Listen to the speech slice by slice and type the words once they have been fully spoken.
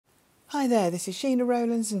Hi there, this is Sheena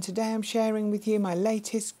Rowlands and today I'm sharing with you my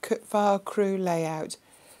latest cut file crew layout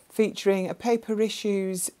featuring a paper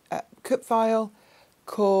issues cut file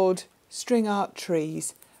called String Art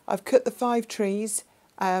Trees. I've cut the 5 trees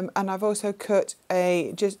and I've also cut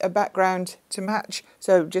just a background to match,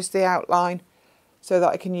 so just the outline so that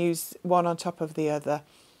I can use one on top of the other.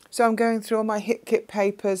 So I'm going through all my hit kit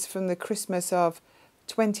papers from the Christmas of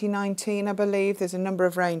 2019, I believe. There's a number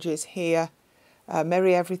of ranges here.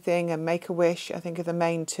 Merry Everything and Make-A-Wish, I think, are the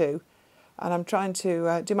main two. And I'm trying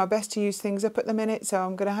to do my best to use things up at the minute, so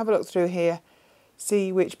I'm going to have a look through here,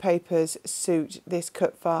 see which papers suit this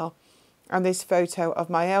cut file and this photo of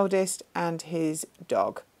my eldest and his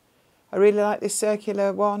dog. I really like this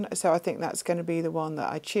circular one, so I think that's going to be the one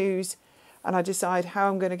that I choose. And I decide how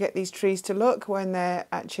I'm going to get these trees to look when they're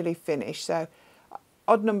actually finished. So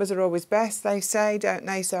odd numbers are always best, they say, don't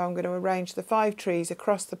they? So I'm going to arrange the 5 trees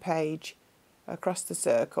across the page, across the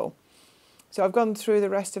circle. So I've gone through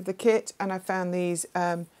the rest of the kit and I found these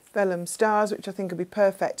vellum stars, which I think will be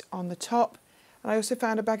perfect on the top. And I also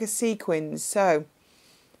found a bag of sequins. So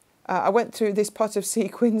I went through this pot of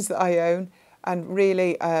sequins that I own, and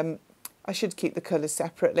really I should keep the colours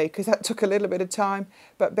separately because that took a little bit of time.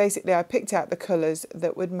 But basically I picked out the colours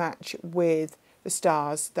that would match with the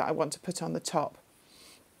stars that I want to put on the top.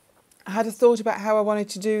 I had a thought about how I wanted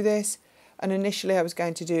to do this. And initially I was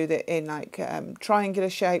going to do that in like triangular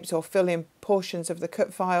shapes or fill in portions of the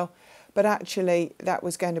cut file, but actually that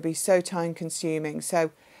was going to be so time consuming. So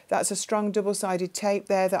that's a strong double-sided tape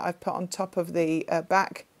there that I've put on top of the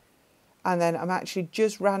back, and then I'm actually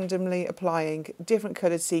just randomly applying different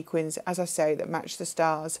coloured sequins, as I say, that match the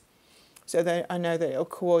stars, so that I know that it'll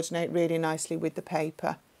coordinate really nicely with the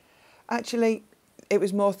paper. Actually, it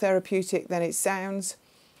was more therapeutic than it sounds.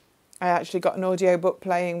 I actually got an audio book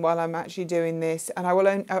playing while I'm actually doing this, and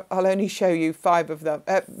I'll only show you 5 of them,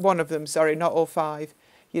 one of them, sorry, not all 5.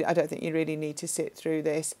 I don't think you really need to sit through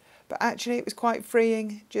this. But actually it was quite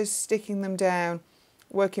freeing, just sticking them down,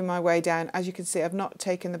 working my way down. As you can see, I've not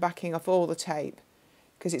taken the backing off all the tape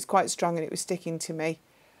because it's quite strong and it was sticking to me.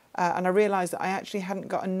 And I realised that I actually hadn't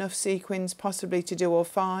got enough sequins possibly to do all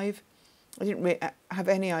 5. I didn't really have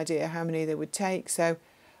any idea how many they would take, so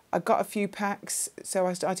I got a few packs, so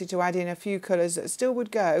I started to add in a few colours that still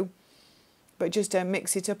would go, but just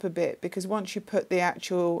mix it up a bit, because once you put the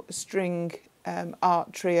actual string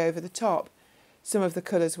art tree over the top, some of the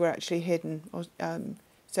colours were actually hidden.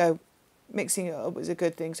 So mixing it up was a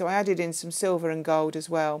good thing. So I added in some silver and gold as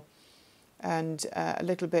well, and a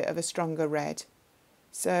little bit of a stronger red.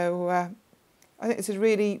 So I think it's a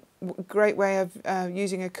really great way of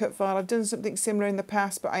using a cut file. I've done something similar in the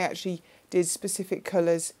past, but I actually did specific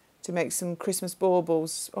colours to make some Christmas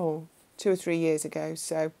baubles 2 or 3 years ago.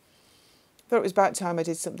 So I thought it was about time I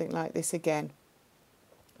did something like this again.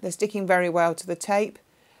 They're sticking very well to the tape,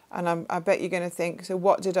 and I bet you're going to think, so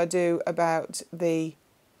what did I do about the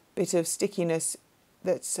bit of stickiness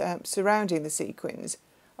that's surrounding the sequins?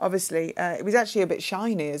 Obviously, it was actually a bit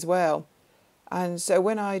shiny as well. And so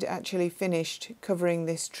when I'd actually finished covering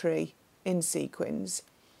this tree in sequins,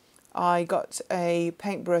 I got a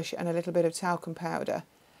paintbrush and a little bit of talcum powder,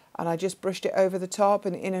 and I just brushed it over the top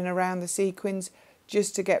and in and around the sequins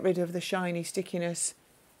just to get rid of the shiny stickiness.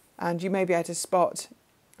 And you may be able to spot,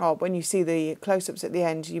 when you see the close-ups at the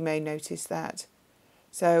end, you may notice that.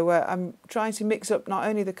 So I'm trying to mix up not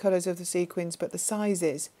only the colours of the sequins but the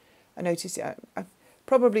sizes. I noticed I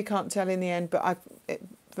probably can't tell in the end, but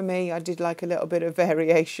for me I did like a little bit of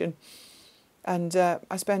variation. And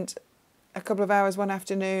I spent a couple of hours one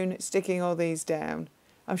afternoon sticking all these down.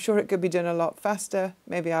 I'm sure it could be done a lot faster.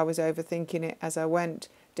 Maybe I was overthinking it as I went,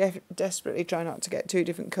 desperately trying not to get 2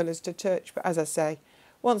 different colours to touch. But as I say,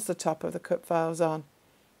 once the top of the cut file's on,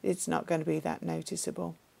 it's not going to be that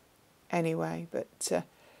noticeable anyway. But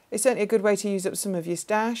it's certainly a good way to use up some of your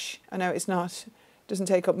stash. I know doesn't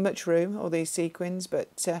take up much room, all these sequins,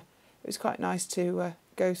 but it was quite nice to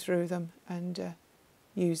go through them and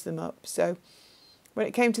use them up. So when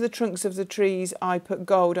it came to the trunks of the trees, I put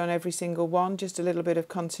gold on every single one, just a little bit of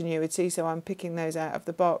continuity, so I'm picking those out of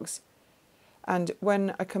the box. And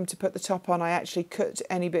when I come to put the top on, I actually cut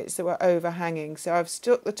any bits that were overhanging. So I've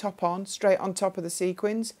stuck the top on, straight on top of the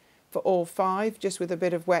sequins for all 5, just with a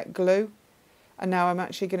bit of wet glue. And now I'm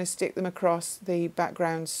actually going to stick them across the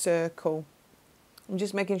background circle. I'm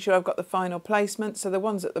just making sure I've got the final placement, so the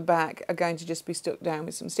ones at the back are going to just be stuck down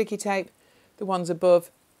with some sticky tape. The ones above,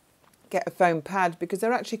 get a foam pad, because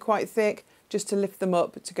they're actually quite thick, just to lift them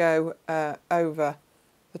up to go over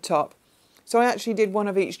the top. So I actually did one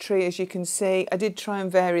of each tree, as you can see. I did try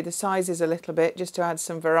and vary the sizes a little bit just to add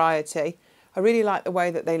some variety. I really like the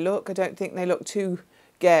way that they look. I don't think they look too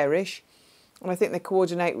garish, and I think they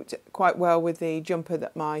coordinate quite well with the jumper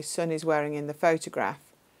that my son is wearing in the photograph.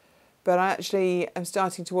 But I actually am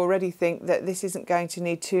starting to already think that this isn't going to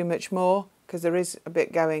need too much more, because there is a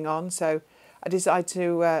bit going on. So I decided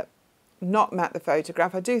to not mat the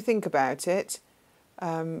photograph. I do think about it,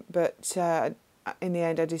 but in the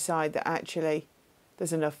end I decide that actually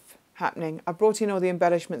there's enough happening. I brought in all the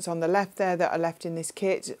embellishments on the left there that are left in this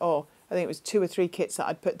kit, or I think it was 2 or 3 kits that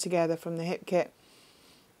I'd put together from the hip kit,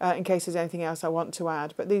 in case there's anything else I want to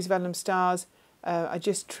add. But these vellum stars, I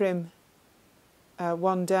just trim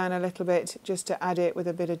one down a little bit just to add it with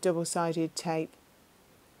a bit of double-sided tape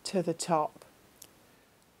to the top.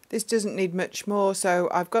 This doesn't need much more, so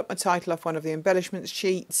I've got my title off one of the embellishment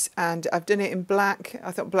sheets, and I've done it in black.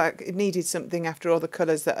 I thought black, it needed something after all the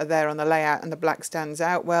colours that are there on the layout, and the black stands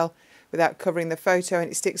out well without covering the photo,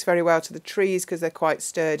 and it sticks very well to the trees because they're quite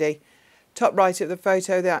sturdy. Top right of the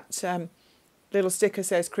photo, that little sticker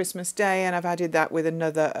says Christmas Day, and I've added that with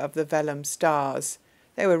another of the vellum stars.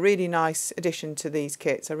 They were a really nice addition to these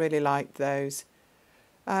kits. I really liked those.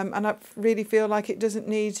 And I really feel like it doesn't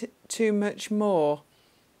need too much more,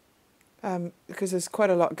 because there's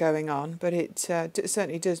quite a lot going on, but it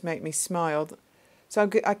certainly does make me smile. So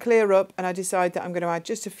I clear up and I decide that I'm going to add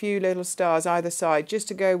just a few little stars either side, just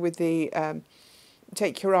to go with the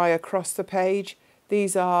take your eye across the page.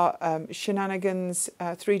 These are Shenanigans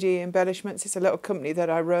 3D embellishments. It's a little company that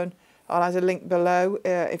I run. I'll add a link below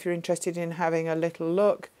if you're interested in having a little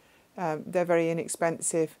look. They're very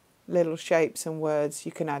inexpensive little shapes and words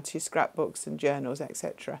you can add to your scrapbooks and journals,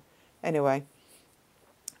 etc. Anyway,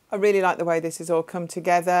 I really like the way this has all come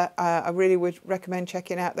together. I really would recommend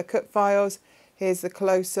checking out the cut files. Here's the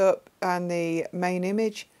close-up and the main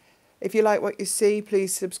image. If you like what you see,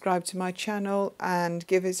 please subscribe to my channel and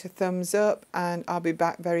give it a thumbs up, and I'll be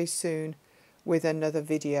back very soon with another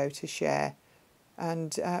video to share.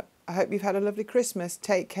 And I hope you've had a lovely Christmas.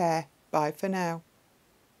 Take care. Bye for now.